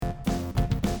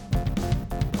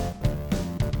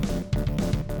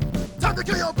Time to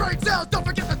kill your brain cells. Don't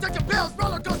forget to take your pills.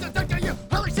 Roller coaster addicted you.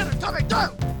 Holy shit, it's coming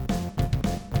through.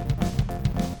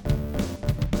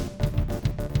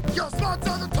 Your spots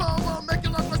on the toe will make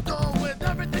you look like stone with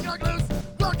everything like loose.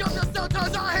 Welcome to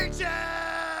Stonetoes, I hate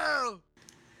you.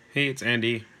 Hey, it's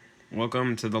Andy.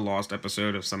 Welcome to the lost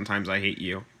episode of Sometimes I Hate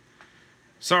You.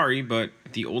 Sorry, but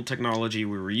the old technology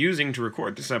we were using to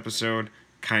record this episode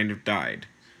kind of died.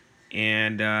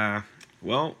 And,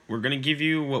 well, we're going to give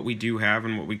you what we do have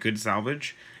and what we could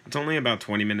salvage. It's only about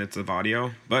 20 minutes of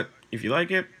audio, but if you like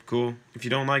it, cool. If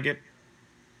you don't like it,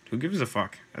 who gives a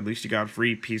fuck? At least you got a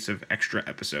free piece of extra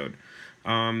episode.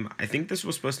 I think this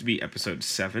was supposed to be episode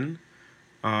 7.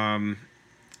 In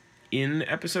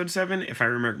episode 7, if I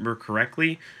remember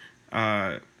correctly,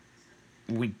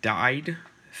 we died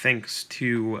thanks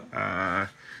to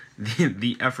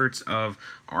the efforts of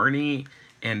Arnie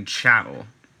and Chattel.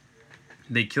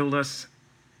 They killed us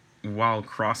while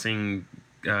crossing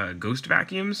ghost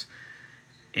vacuums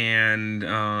and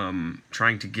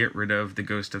trying to get rid of the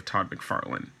ghost of Todd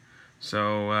McFarlane.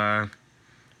 So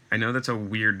I know that's a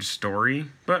weird story,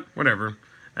 but whatever.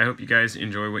 I hope you guys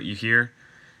enjoy what you hear.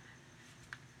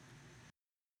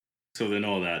 So then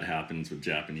all that happens with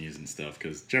Japanese and stuff,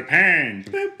 because Japan!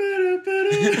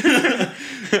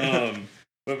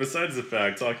 But besides the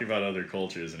fact, talking about other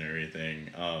cultures and everything,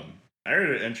 I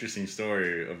heard an interesting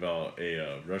story about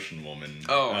a Russian woman.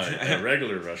 Oh. A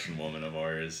regular Russian woman of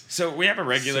ours. So we have a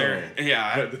regular...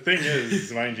 yeah. But the thing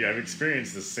is, mind you, I've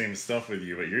experienced the same stuff with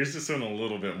you, but yours just went a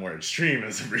little bit more extreme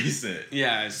as of recent.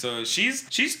 Yeah, so she's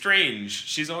strange.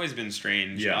 She's always been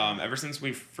strange. Yeah. Ever since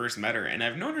we first met her. And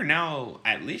I've known her now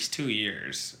at least 2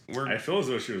 years. I feel as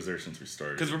though she was there since we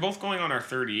started. Because we're both going on our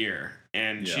 3rd year.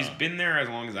 And she's been there as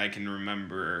long as I can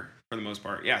remember, for the most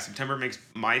part. Yeah, September makes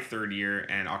my 3rd year,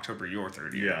 and October your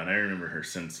 3rd year. Yeah, and I remember her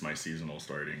since my seasonal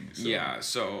starting. So. Yeah,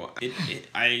 so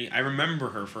I remember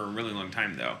her for a really long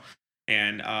time, though.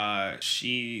 And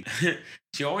she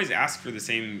always asks for the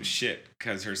same shit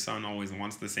because her son always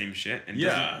wants the same shit and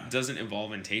doesn't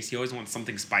evolve in taste. He always wants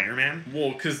something Spider-Man.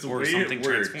 Well, because the way something it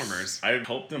works, Transformers. I've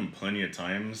helped them plenty of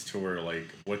times to where, like,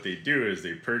 what they do is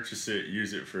they purchase it,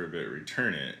 use it for a bit,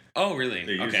 return it. Oh, really?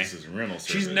 They use this as a rental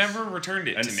service. She's never returned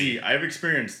it to me. And see, I've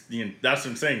experienced that's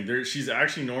what I'm saying. She's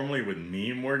actually normally with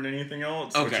me more than anything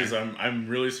else. Okay. Which is I'm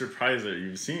really surprised that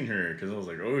you've seen her because I was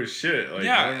like, oh shit. Like,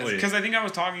 yeah, because I think I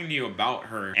was talking to you about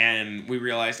her and we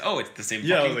realized, oh, it's the same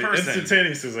fucking like, person.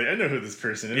 Instantaneous is like, I know who this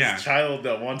person is. Yeah. It's a child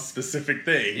that wants specific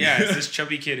things. Yeah, it's this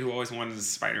chubby kid who always wanted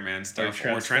Spider-Man stuff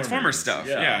or Transformers stuff.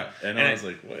 Yeah. And I was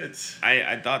like, what?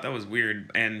 I thought that was weird.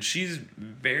 And she's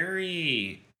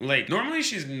very... Like, normally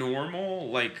she's normal,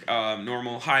 like,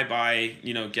 normal, hi, bye,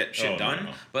 get shit done.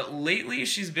 No. But lately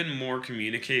she's been more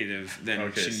communicative than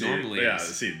normally is. Yeah,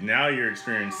 see, now your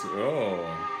experience,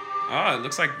 it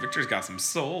looks like Victor's got some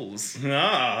souls.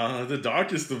 The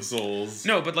darkest of souls.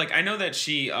 No, but, like, I know that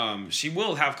she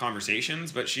will have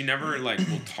conversations, but she never, like,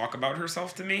 will talk about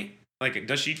herself to me. Like,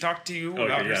 does she talk to you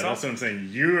about herself? Yeah, that's what I'm saying.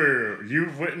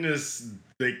 You've witnessed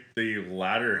the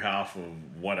latter half of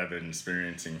what I've been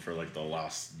experiencing for like the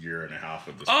last year and a half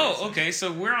with this person. Okay,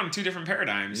 so we're on 2 different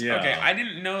paradigms. Yeah. Okay, I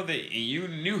didn't know that you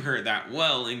knew her that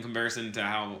well in comparison to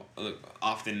how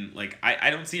often, like, I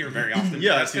don't see her very often.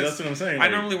 That's what I'm saying. I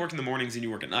normally work in the mornings and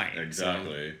you work at night.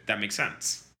 Exactly. So that makes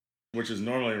sense. Which is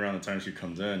normally around the time she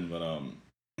comes in, but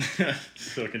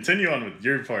so continue on with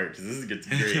your part because this gets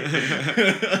great.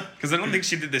 Because I don't think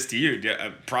she did this to you.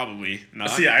 Probably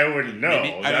not. See, I wouldn't know.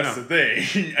 Maybe. That's the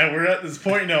thing. And we're at this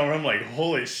point now where I'm like,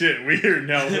 holy shit, we are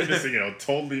now witnessing a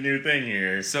totally new thing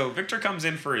here. So Victor comes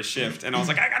in for his shift, and I was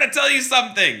like, I gotta tell you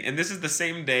something. And this is the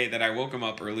same day that I woke him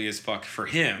up early as fuck for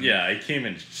him. Yeah, I came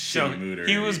in shitty mood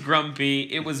early. He was grumpy,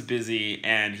 it was busy,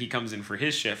 and he comes in for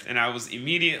his shift, and I was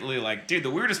immediately like, dude,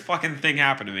 the weirdest fucking thing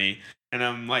happened to me. And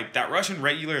I'm like, that Russian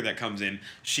regular that comes in,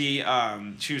 she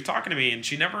was talking to me, and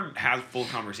she never has full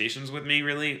conversations with me,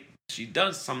 really. She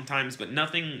does sometimes, but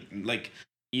nothing, like,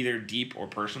 either deep or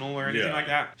personal or anything like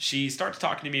that. She starts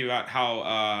talking to me about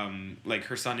how, like,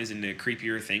 her son is into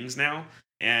creepier things now,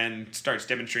 and starts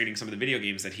demonstrating some of the video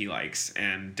games that he likes,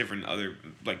 and different other,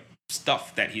 like,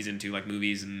 stuff that he's into, like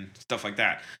movies and stuff like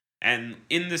that. And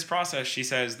in this process, she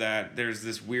says that there's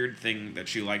this weird thing that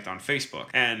she liked on Facebook.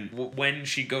 And when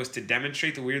she goes to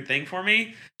demonstrate the weird thing for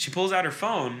me, she pulls out her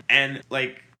phone and,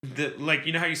 like, like,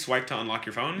 you know how you swipe to unlock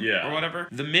your phone? Yeah. Or whatever?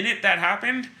 The minute that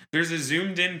happened, there's a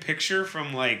zoomed in picture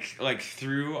from like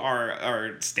through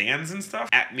our stands and stuff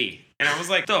at me. And I was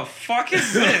like, the fuck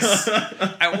is this?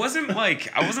 I wasn't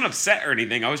upset or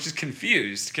anything. I was just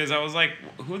confused because I was like,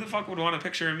 who the fuck would want a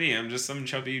picture of me? I'm just some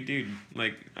chubby dude.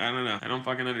 Like, I don't know. I don't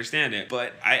fucking understand it.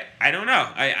 But I don't know.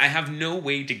 I have no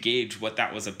way to gauge what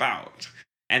that was about.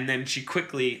 And then she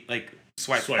quickly like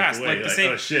swiped past, away, like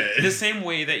oh shit, the same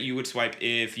way that you would swipe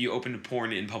if you opened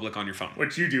porn in public on your phone.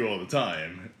 which you do all the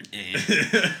time.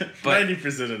 But 90%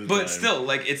 of the time. But still,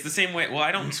 like, it's the same way. Well,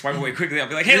 I don't swipe away quickly. I'll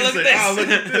be like, hey, It's look like, at oh, this.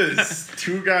 look at this.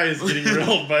 2 guys getting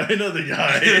rolled by another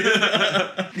guy.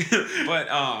 But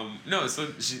no, so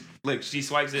she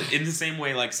swipes it in the same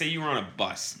way. Like, say you were on a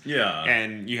bus. Yeah.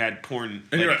 And you had porn. And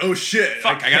like, you're like, oh shit.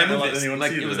 fuck, I gotta move let this. anyone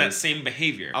Like, see it was that this. same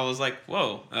behavior. I was like,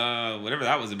 whoa, whatever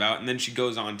that was about. And then she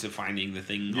goes on to finding the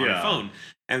thing on her phone.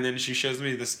 And then she shows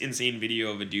me this insane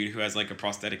video of a dude who has like a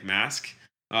prosthetic mask,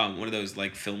 one of those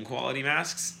like film quality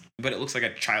masks, but it looks like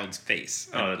a child's face,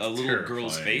 a little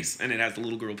girl's face, and it has the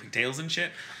little girl pigtails and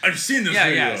shit. I've seen this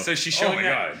video. Yeah. So she's showing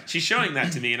God. She's showing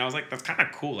that to me, and I was like, that's kind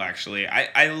of cool, actually.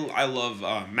 I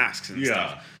love masks and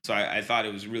stuff. So I thought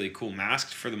it was really cool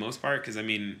masked for the most part, because I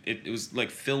mean it was like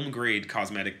film grade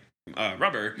cosmetic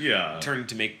rubber turned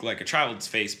to make like a child's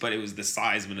face, but it was the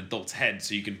size of an adult's head,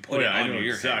 so you can put it on your head.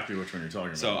 Exactly which one you're talking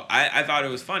about. So I thought it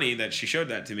was funny that she showed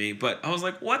that to me, but I was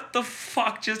like, what the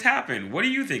fuck just happened? What do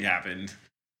you think happened?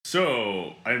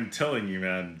 So I'm telling you,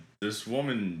 man, this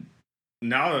woman,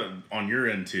 now on your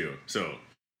end too. So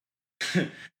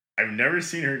I've never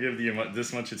seen her give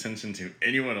this much attention to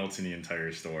anyone else in the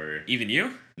entire store. Even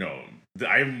you? No,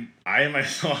 I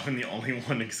myself am the only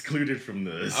one excluded from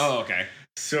this. Oh, okay.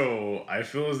 So I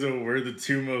feel as though we're the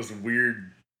 2 most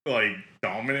weird, like,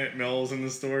 dominant males in the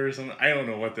store or something. I don't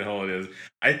know what the hell it is.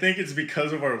 I think it's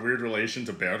because of our weird relation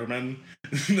to Berman.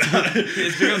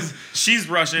 It's because she's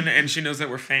Russian and she knows that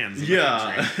we're fans of the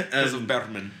country because of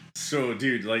Berman. So,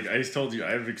 dude, like I told you,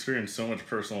 I've experienced so much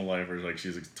personal life where, like,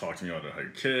 she's talked to me about her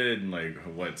kid and, like,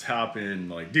 what's happened.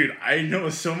 Like, dude, I know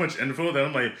so much info that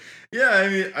I'm like, yeah, I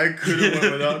mean, I could have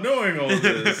went without knowing all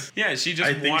this. Yeah, she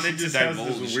just wanted to divulge.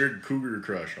 Has this weird cougar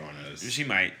crush on us. She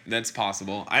might. That's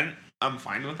possible. I'm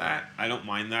fine with that. I don't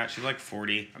mind that. She's like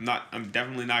 40. I'm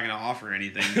definitely not gonna offer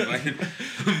anything,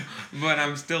 but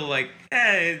I'm still like,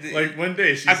 hey. Like one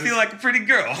day I feel like a pretty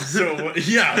girl. So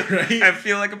yeah, right. I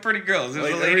feel like a pretty girl. There's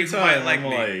like a lady who might like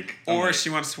me, or like,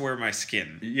 she wants to wear my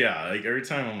skin. Yeah, like every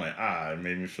time I'm like, it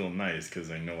made me feel nice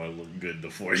because I know I look good to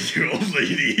 40-year-old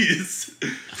ladies.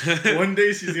 One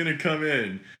day she's gonna come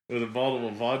in with a bottle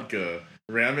of vodka,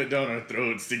 ram it down our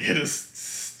throats to get us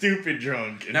stupid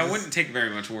drunk. That wouldn't take very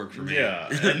much work for me. Yeah,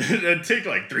 and it'd take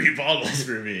like 3 bottles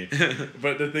for me.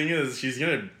 But the thing is, she's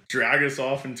gonna drag us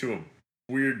off into a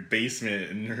weird basement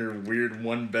in her weird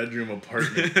 1-bedroom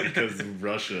apartment because of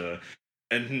Russia,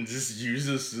 and just use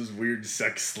us as weird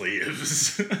sex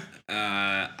slaves.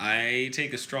 I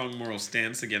take a strong moral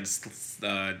stance against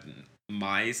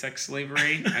my sex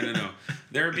slavery. I don't know.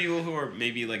 There are people who are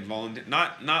maybe like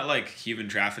not like human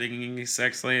trafficking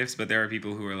sex slaves, but there are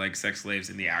people who are like sex slaves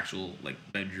in the actual like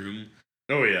bedroom.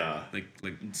 Oh yeah, like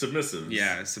submissives.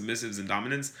 Yeah, submissives and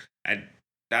dominants.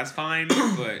 That's fine,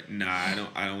 but nah,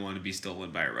 I don't want to be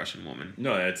stolen by a Russian woman.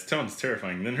 No, it sounds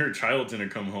terrifying. Then her child's gonna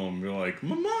come home and be like,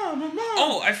 Mama.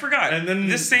 Oh, I forgot. And then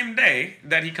this same day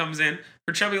that he comes in,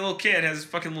 her chubby little kid has his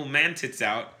fucking little man tits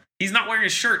out. He's not wearing a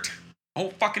shirt the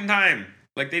whole fucking time.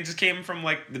 Like they just came from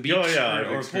like the beach or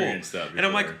a pool. And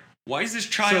I'm like, why is this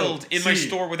child in my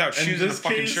store without shoes and a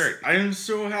fucking shirt? I am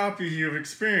so happy you have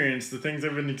experienced the things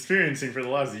I've been experiencing for the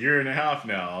last 1.5 years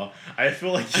now. I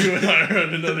feel like you and I are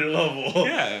on another level.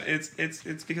 Yeah,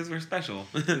 it's because we're special.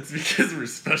 It's because we're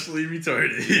specially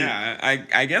retarded. Yeah,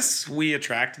 I guess we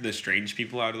attract the strange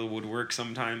people out of the woodwork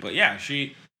sometimes. But yeah,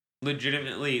 she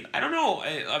legitimately, I don't know,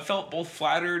 I felt both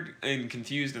flattered and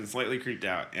confused and slightly creeped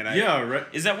out. And right.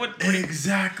 Is that what?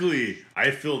 Exactly.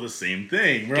 I feel the same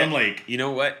thing. Where I'm like, you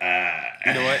know what?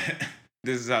 You know what?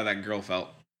 This is how that girl felt.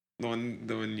 The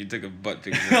one you took a butt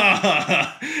picture.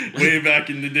 Way back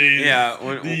in the days. Yeah,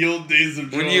 the old days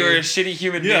of when you were a shitty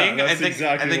human being. I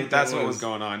think that's what was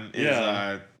going on.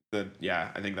 I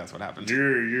think that's what happened.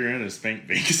 You're in a spank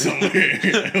bank somewhere.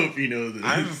 I hope you know this.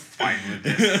 I'm fine with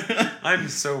this. I'm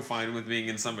so fine with being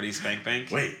in somebody's spank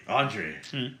bank. Wait, Andre,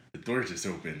 the door just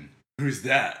opened. Who's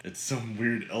that? It's some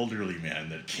weird elderly man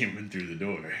that came in through the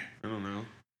door. I don't know.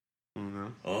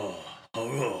 Oh,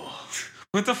 hello.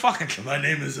 What the fuck? My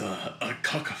name is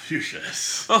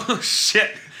Cuckfucius. Oh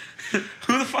shit.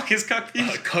 Who the fuck is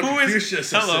Cuckfucius?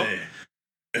 Cuckfucius, Hello.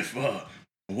 If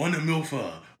one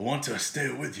milfa want to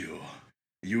stay with you,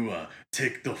 you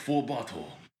take the full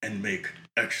bottle and make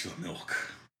extra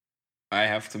milk. I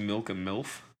have to milk a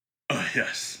MILF?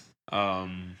 Yes.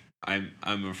 I'm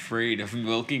afraid of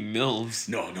milking MILFs.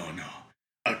 No.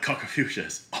 A Cockaphusia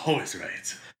is always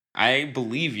right. I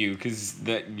believe you, because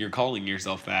that you're calling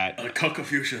yourself that. A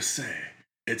Cockaphusia say,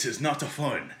 it is not a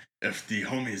fun if the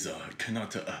homies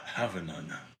cannot have a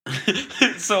none.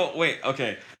 So, wait,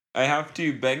 okay. I have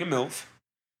to bang a MILF,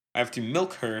 I have to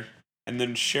milk her, and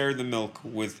then share the milk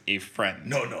with a friend.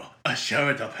 No. A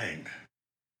share the bang.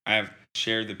 I have to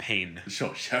share the pain.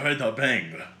 So, share the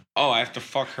bang. Oh, I have to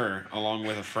fuck her along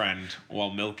with a friend while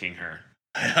milking her.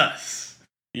 Yes.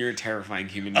 You're a terrifying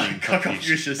human A being, Cuckfish.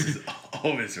 Cockaphusia is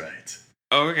always right.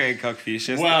 Okay, Cuckfish.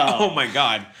 Wow. Oh my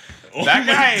god. Oh That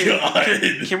my guy. God.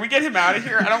 Can we get him out of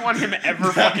here? I don't want him ever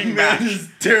That fucking man back. is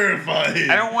terrifying.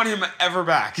 I don't want him ever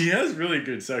back. He has really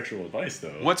good sexual advice,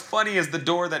 though. What's funny is the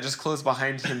door that just closed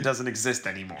behind him doesn't exist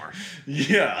anymore.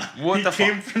 Yeah. What he the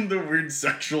came fuck? from the weird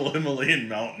sexual Himalayan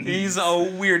mountains. He's a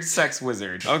weird sex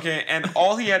wizard. Okay, and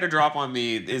all he had to drop on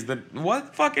me is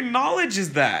what fucking knowledge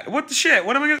is that? What the shit?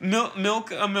 What am I gonna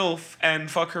milk a MILF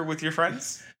and fuck her with your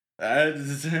friends?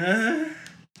 And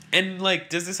like,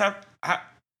 does this have?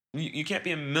 You can't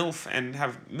be a MILF and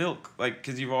have milk, like,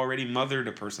 because you've already mothered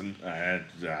a person. I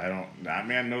don't. That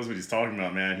man knows what he's talking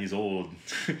about, man. He's old.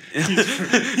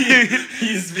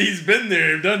 he's been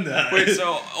there, done that. Wait,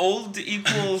 so old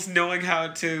equals knowing how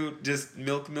to just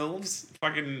milk MILFs?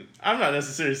 Fucking. I'm not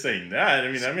necessarily saying that.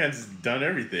 I mean, that man's done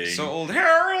everything. So old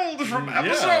Harold from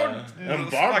episode And fucking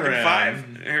Barbara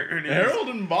 5. Her name Harold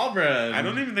and Barbara. I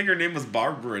don't even think her name was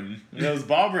Barbarin. It was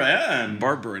Barbara Ann.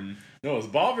 Barbarin. No, it's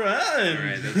Barbara Ann.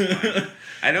 Alright, that's fine.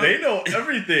 I don't. They know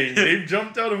everything. They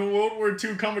jumped out of a World War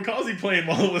II kamikaze plane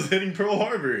while it was hitting Pearl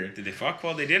Harbor. Did they fuck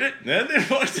while they did it? Then they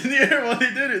fucked in the air while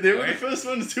they did it. They were the Right. first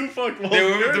ones to fuck while They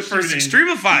were the first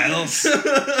extremophiles.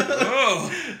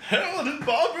 Oh. Harold and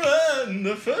Barbara Ann,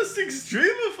 the first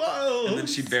extremophiles. And then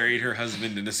she buried her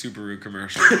husband in a Subaru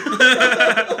commercial.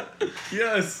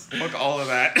 Yes. Fuck all of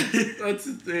that. That's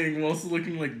the thing. Also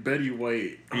looking like Betty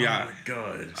White. Oh Yeah. my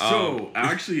god. So,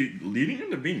 actually, leading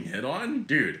into being hit on,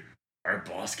 dude, our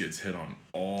boss gets hit on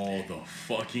all the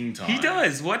fucking time. He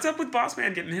does. What's up with Boss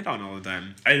Man getting hit on all the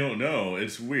time? I don't know.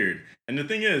 It's weird. And the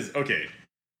thing is, okay,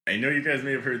 I know you guys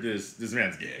may have heard this. This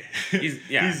man's gay.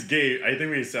 Yeah. He's gay. I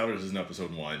think we established this in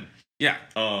episode 1. Yeah.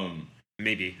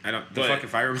 Maybe. I don't. The fuck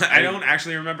if I remember. I don't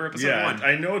actually remember episode 1.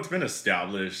 I know it's been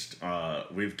established.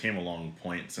 We've came a long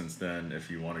point since then.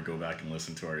 If you want to go back and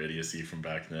listen to our idiocy from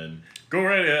back then, go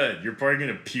right ahead. You're probably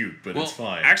gonna puke, but it's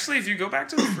fine. Actually, if you go back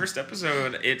to the first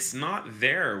episode, it's not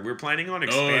there. We're planning on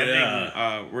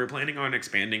expanding. We're planning on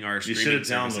expanding our You streaming should have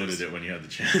services. downloaded it when you had the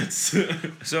chance.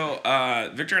 So,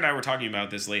 Victor and I were talking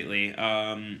about this lately.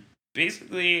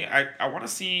 Basically, I want to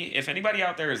see if anybody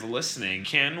out there is listening.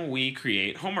 Can we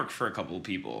create homework for a couple of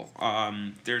people?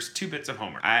 There's 2 bits of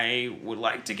homework. I would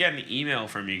like to get an email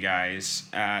from you guys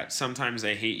at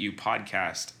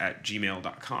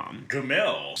sometimesIhateYouPodcast@gmail.com.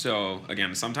 Gamel. So,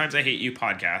 again,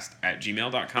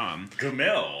 sometimesIhateYouPodcast@gmail.com.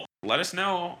 Gamel. Let us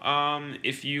know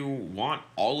if you want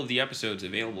all of the episodes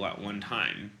available at one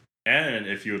time. And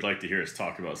if you would like to hear us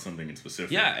talk about something in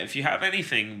specific. Yeah, if you have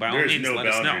anything, by all There's means, no let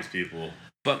us know. boundaries, people.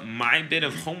 But my bit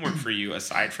of homework for you,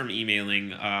 aside from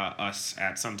emailing us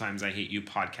at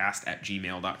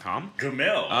sometimesIhateYouPodcast@gmail.com,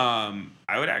 Gamel.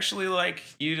 I would actually like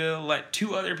you to let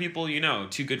 2 other people you know,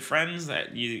 2 good friends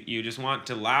that you just want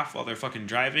to laugh while they're fucking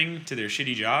driving to their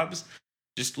shitty jobs.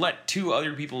 Just let 2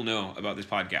 other people know about this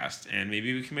podcast, and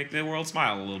maybe we can make the world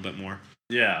smile a little bit more.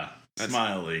 Yeah.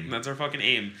 Smiling. That's our fucking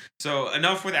aim. So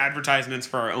enough with advertisements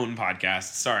for our own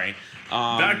podcast. Sorry.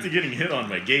 Back to getting hit on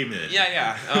by gay men.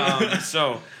 Yeah.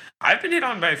 So I've been hit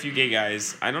on by a few gay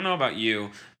guys. I don't know about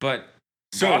you, but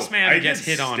Boss Man gets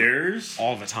hit on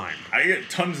all the time. I get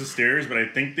tons of stares, but I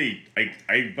think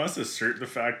I must assert the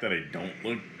fact that I don't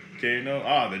look gay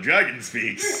enough. The dragon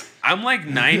speaks. I'm like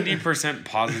 90%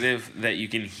 positive that you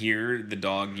can hear the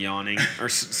dog yawning, or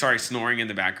snoring in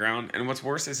the background. And what's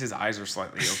worse is his eyes are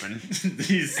slightly open.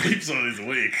 He sleeps on his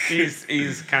wake.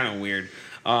 He's kind of weird.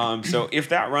 So if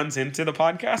that runs into the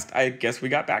podcast, I guess we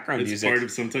got background music. It's part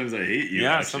of Sometimes I Hate You.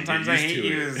 Yeah, actually. Sometimes I Hate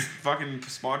You is fucking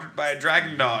sponsored by a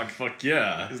dragon dog. Fuck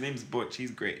yeah. His name's Butch.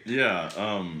 He's great. Yeah.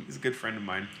 He's a good friend of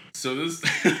mine. So this,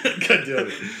 God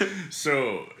damn it.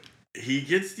 So he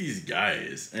gets these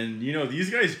guys, and these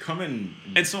guys come in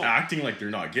and so, acting like they're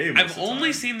not gay. I've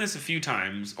only seen this a few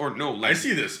times, or no, like I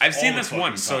see this. I've seen this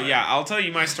once. So yeah, I'll tell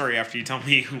you my story after you tell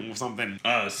me something.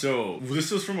 So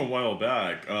this was from a while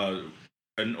back.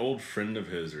 An old friend of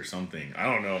his or something. I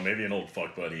don't know. Maybe an old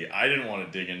fuck buddy. I didn't want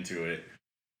to dig into it.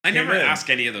 I never in. ask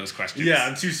any of those questions. Yeah,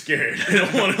 I'm too scared. I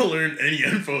don't want to learn any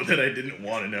info that I didn't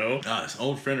want to know. This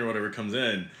old friend or whatever comes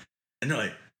in, and they're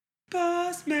like,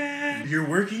 "Boss man, you're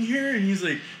working here?" And he's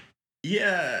like,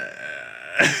 "Yeah."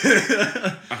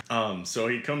 So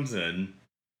he comes in,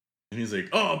 and he's like,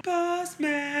 "Oh, boss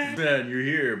man, you're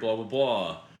here." Blah blah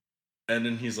blah. And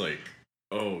then he's like,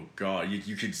 "Oh God,"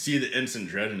 you could see the instant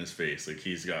dread in his face, like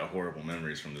he's got horrible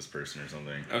memories from this person or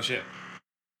something. Oh shit.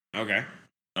 Okay.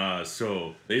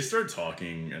 So they start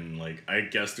talking, and like I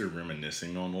guess they're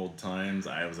reminiscing on old times.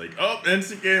 I was like, "Oh,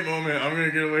 instant game moment! I'm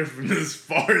gonna get away from this as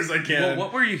far as I can." Well,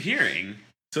 what were you hearing?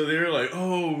 So they were like,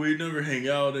 "Oh, we never hang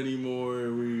out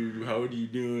anymore. How are you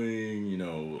doing? You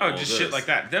know." Oh, all just this. shit like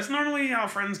that. That's normally how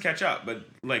friends catch up, but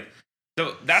like,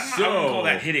 so that's not, I wouldn't call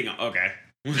that hitting. Okay.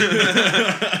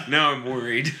 Now I'm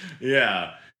worried.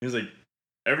 Yeah, he was like,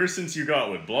 "Ever since you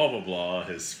got with blah blah blah,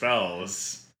 his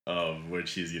spouse, of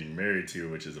which he's getting married to,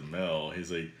 which is a Mel,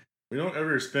 he's like, we don't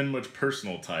ever spend much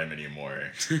personal time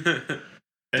anymore."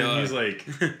 And he's like,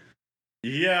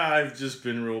 "Yeah, I've just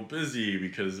been real busy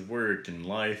because of work and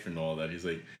life and all that." He's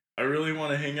like, "I really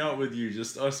want to hang out with you,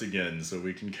 just us again, so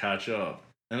we can catch up."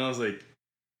 And I was like,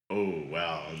 "Oh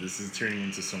wow, this is turning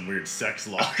into some weird sex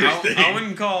locker thing." I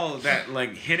wouldn't call that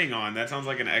like hitting on. That sounds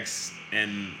like an ex,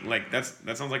 and like that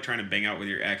sounds like trying to bang out with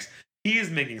your ex. He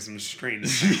is making some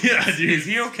strange. Yeah, dude. Is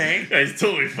he okay? Yeah, he's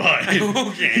totally fine.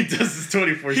 Okay. He does this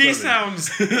 24/7. He sounds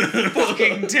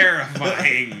fucking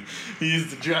terrifying. He's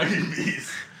the dragon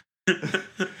beast.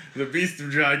 The beast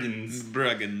of dragons.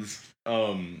 Bruggins.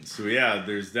 So yeah,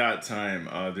 there's that time.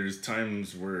 There's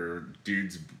times where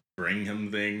dudes bring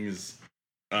him things.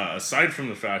 Aside from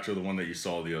the fact of the one that you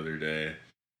saw the other day,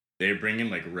 they bring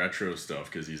in like retro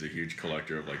stuff because he's a huge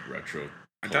collector of like retro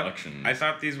collections. I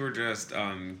thought these were just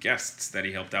guests that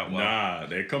he helped out well. Nah,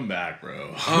 they come back,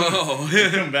 bro. Oh. They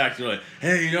come back. They're like,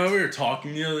 "Hey, you know, we were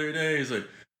talking the other day." He's like,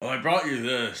 "Oh, I brought you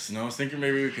this, and I was thinking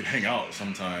maybe we could hang out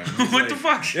sometime." He's What like, the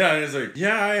fuck? Yeah, and he's like,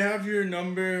 "Yeah, I have your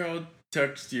number. I'll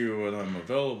text you when I'm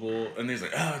available." And he's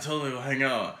like, "Oh, totally, we'll hang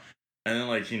out." And then,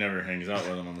 like, he never hangs out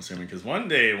with them, I'm assuming. Because one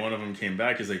day, one of them came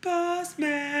back. He's like, "Boss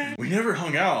man, we never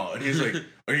hung out." And he's like,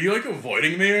 "Are you, like,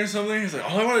 avoiding me or something?" He's like,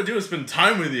 "All I want to do is spend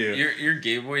time with you." Your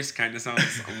gay voice kind of sounds.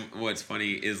 What's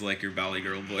funny is like your Valley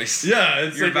Girl voice. Yeah,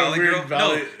 it's Your like Valley a weird Girl.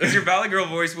 Valley... No, because your Valley Girl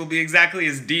voice will be exactly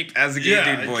as deep as a gay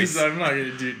dude voice. I'm not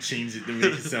going to change it to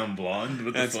make it sound blonde.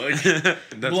 What the fuck?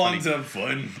 That's Blondes funny. have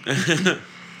fun.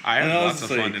 I have And I lots was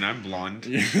of fun, like- and I'm blonde.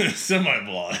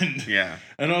 Semi-blonde. Yeah.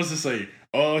 And I was just like,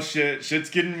 "Oh shit's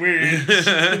getting weird. Shit's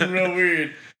getting real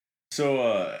weird." So,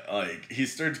 like, he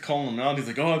starts calling him out. He's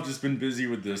like, "Oh, I've just been busy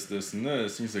with this, and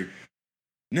this." And he's like,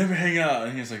 "Never hang out."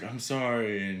 And he's like, "I'm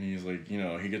sorry." And he's like, you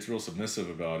know, he gets real submissive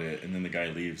about it. And then the guy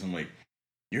leaves. I'm like,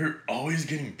 "You're always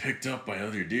getting picked up by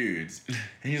other dudes."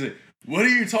 And he's like, "What are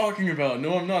you talking about?"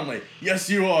 "No, I'm not." I'm like, "Yes,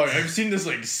 you are. I've seen this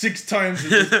like 6 times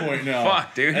at this point now."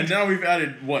 Fuck, dude. And now we've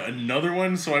added, what, another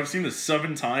one? So I've seen this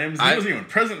 7 times. I wasn't even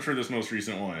present for this most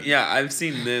recent one. Yeah, I've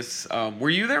seen this.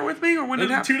 Were you there with me, or when That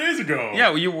did it was happen? 2 days ago.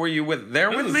 Yeah, were you with That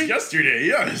with was me? yesterday,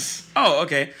 yes. Oh,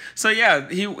 okay. So yeah,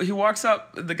 he walks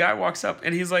up. The guy walks up,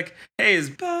 and he's like, "Hey, is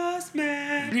boss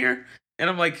man here?" And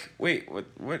I'm like, "Wait,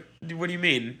 what do you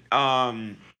mean?"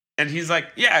 And he's like,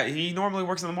 "Yeah, he normally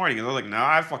works in the morning." And I was like, "No,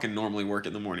 I fucking normally work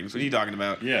in the mornings. What are you talking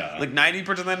about?" Yeah. Like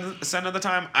 90% of the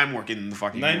time, I'm working in the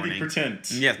fucking morning.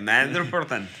 90%. Yes,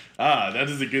 90%. That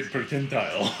is a good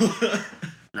percentile.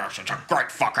 You're such a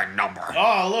great fucking number.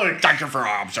 Oh, look. Thank you for your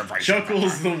observation.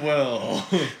 Chuckles the well.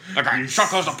 Okay, You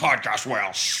Chuckles the podcast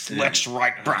well slicks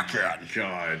right back in.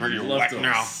 God, Are you you left wet a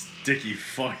now? sticky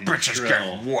fucking Bitches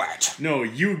trail. get wet. No,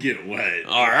 you get wet.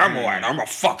 I am wet. I'm a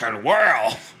fucking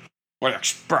whale. What do you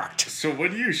expect? So what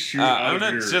do you shoot out I'm of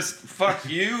gonna your... just fuck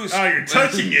you. Oh, you're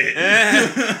touching it.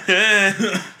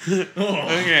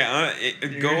 Oh. Okay,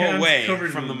 Your go hand's away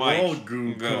covered from the in mic. wall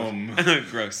goo cum.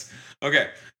 Gross. Okay,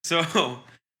 so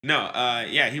no,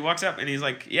 yeah, he walks up and he's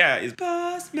like, "Yeah, is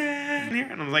boss man here?"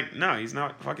 And I'm like, "No, he's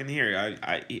not fucking here.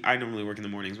 I normally work in the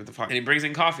mornings. What the fuck?" And he brings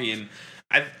in coffee, and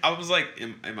I was like,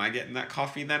 "Am I getting that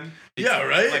coffee then?" Yeah,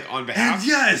 right? Like on behalf. And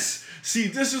yes! See,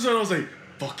 this is what I was like,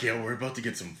 fuck yeah, we're about to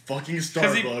get some fucking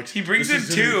Starbucks. He brings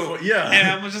This in is gonna 2. be yeah. And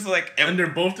I was just like, And they're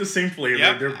both the same flavor.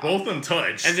 Yep. They're both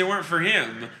untouched. and they weren't for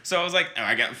him. So I was like, "Oh,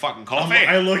 I got fucking coffee."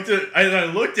 I looked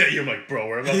at you, I'm like, bro,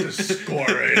 we're about to score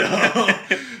right now.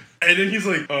 And then he's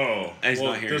like, "Oh, He's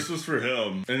well, not here." this was for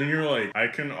him." And then you're like, "I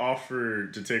can offer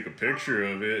to take a picture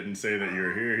of it and say that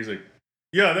you're here." He's like,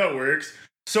 "Yeah, that works."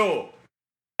 So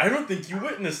I don't think you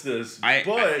witnessed this, but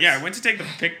I went to take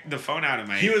the phone out of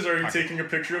my. he was already pocket. taking a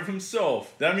picture of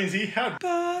himself. That means he had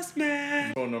Boss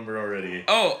man. phone number already.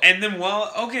 Oh, and then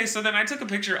so then I took a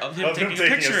picture of him taking a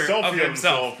picture selfie of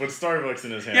himself. with Starbucks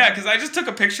in his hand. Yeah, because I just took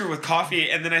a picture with coffee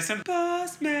and then I sent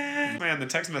boss man. Man, the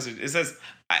text message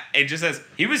it just says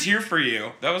he was here for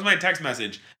you. That was my text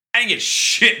message. I didn't get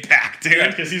shit back, dude. Yeah,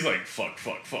 because he's like, fuck.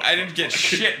 I didn't get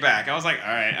shit back. I was like,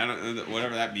 all right, I don't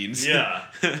whatever that means. Yeah,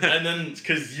 and then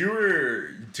because you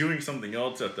were doing something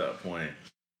else at that point,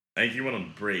 I think you went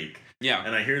on break. Yeah.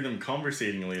 And I hear them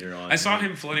conversating later on. I saw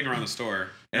him floating around the store.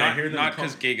 And I hear them not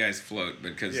because gay guys float,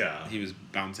 but because he was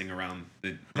bouncing around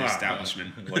the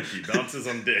establishment. Like he bounces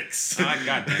on dicks. God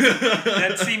damn it.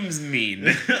 That seems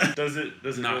mean. Does it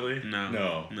really?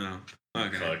 No.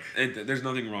 Okay. There's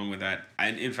nothing wrong with that.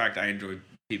 In fact, I enjoy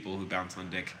people who bounce on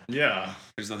dick. Yeah.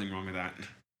 There's nothing wrong with that.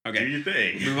 Okay. Do you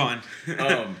think? Move on.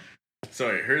 So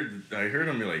I heard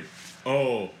him be like,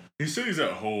 oh, he said he's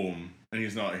at home and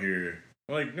he's not here.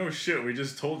 I'm like, no shit, we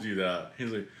just told you that.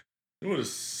 He's like,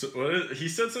 he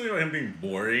said something about him being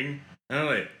boring. And I'm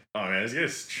like, oh man, this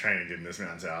guy's trying to get in this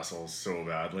man's asshole so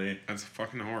badly. That's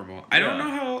fucking horrible. I don't know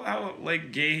how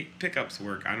like gay pickups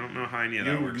work. I don't know how any of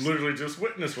that works. You literally just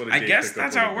witnessed what a gay I guess pickup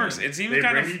that's how it would works. have been. It seems they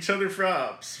kind bring each other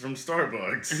fraps from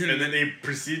Starbucks, and then they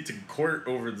proceed to court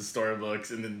over the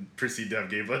Starbucks, and then proceed to have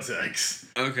gay butt sex.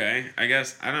 Okay, I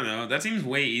guess I don't know. That seems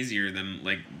way easier than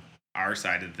like our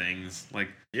side of things. Like,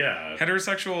 yeah,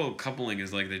 heterosexual coupling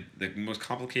is like the most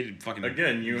complicated fucking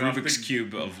Rubik's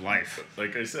Cube of life.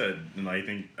 Like I said, and I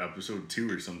think episode 2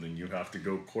 or something, you have to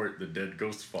go court the dead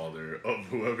ghost father of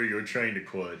whoever you're trying to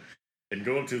court. And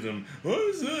go up to them,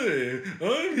 I say,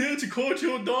 I'm here to court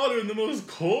your daughter in the most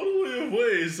cordial of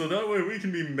ways, so that way we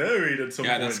can be married at some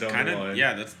point down the line.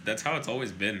 Yeah, that's how it's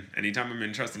always been. Anytime I'm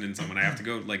interested in someone, I have to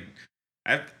go like,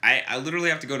 I literally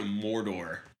have to go to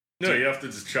Mordor. No, you have to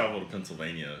just travel to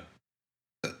Pennsylvania.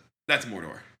 That's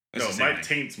Mordor. That's no, my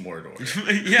taint's Mordor.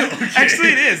 Yeah, okay.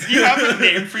 Actually it is. You have a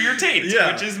name for your taint,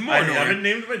 which is Mordor. I haven't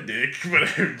named my dick, but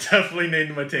I've definitely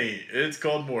named my taint. It's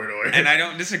called Mordor. And I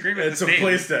don't disagree with it's a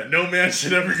place that no man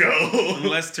should ever go.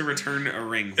 Unless to return a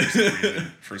ring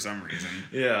for some reason.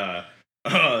 Yeah.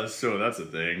 So that's a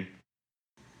thing.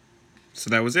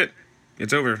 So that was it.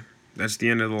 It's over. That's the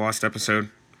end of the lost episode.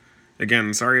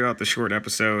 Again, sorry about the short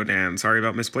episode, and sorry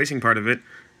about misplacing part of it,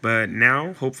 but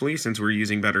now, hopefully, since we're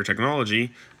using better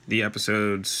technology, the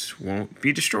episodes won't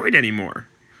be destroyed anymore.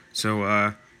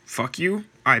 So, fuck you,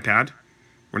 iPad.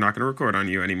 We're not going to record on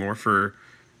you anymore for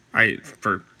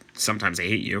Sometimes I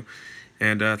Hate You.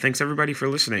 And thanks, everybody, for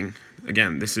listening.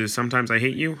 Again, this is Sometimes I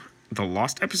Hate You, the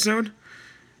lost episode,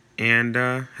 and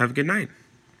have a good night.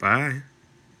 Bye.